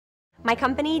My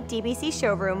company, DBC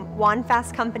Showroom, won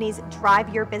Fast Company's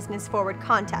Drive Your Business Forward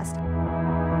contest.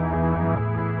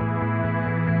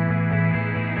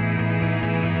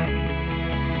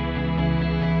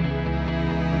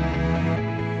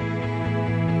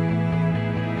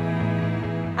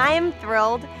 I am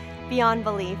thrilled beyond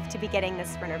belief to be getting this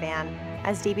Sprinter van.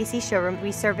 As DBC Showroom,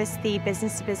 we service the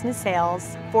business-to-business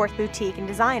sales for boutique and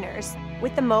designers.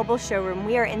 With the mobile showroom,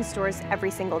 we are in stores every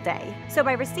single day. So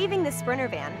by receiving this Sprinter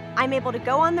van, I'm able to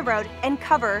go on the road and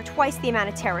cover twice the amount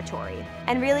of territory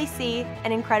and really see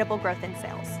an incredible growth in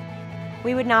sales.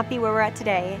 We would not be where we're at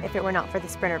today if it were not for the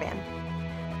Sprinter van.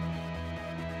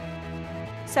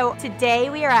 So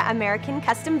today we are at American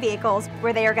Custom Vehicles,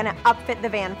 where they are going to upfit the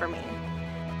van for me.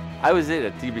 I was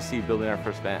at DBC building our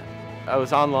first van. I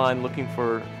was online looking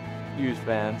for used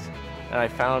vans, and I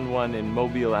found one in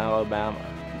Mobile, Alabama.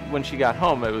 When she got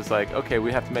home, it was like, okay,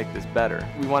 we have to make this better.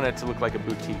 We want it to look like a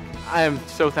boutique. I am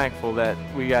so thankful that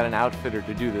we got an outfitter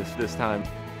to do this time.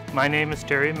 My name is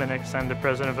Terry Minix. I'm the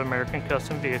president of American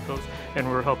Custom Vehicles, and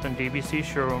we're helping DBC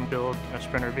Showroom build a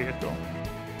Sprinter vehicle.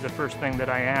 The first thing that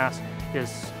I ask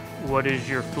is, what is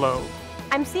your flow?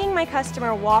 I'm seeing my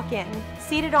customer walk in,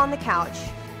 seated on the couch,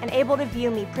 and able to view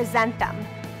me present them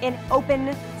in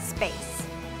open space.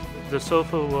 The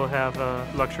sofa will have a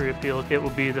luxury appeal. It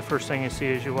will be the first thing you see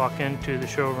as you walk into the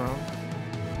showroom.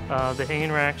 The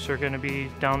hanging racks are going to be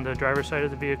down the driver's side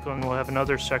of the vehicle, and we'll have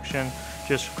another section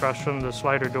just across from the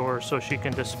slider door so she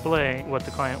can display what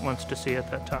the client wants to see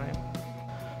at that time.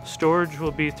 Storage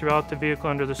will be throughout the vehicle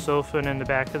under the sofa and in the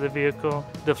back of the vehicle.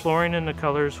 The flooring and the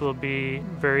colors will be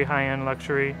very high-end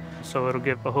luxury, so it'll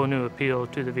give a whole new appeal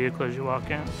to the vehicle as you walk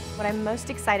in. What I'm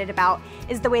most excited about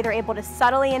is the way they're able to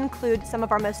subtly include some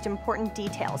of our most important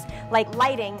details, like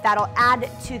lighting that'll add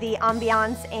to the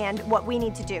ambiance and what we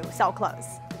need to do, sell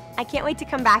clothes. I can't wait to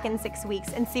come back in 6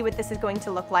 weeks and see what this is going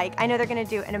to look like. I know they're going to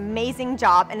do an amazing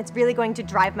job, and it's really going to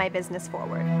drive my business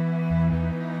forward.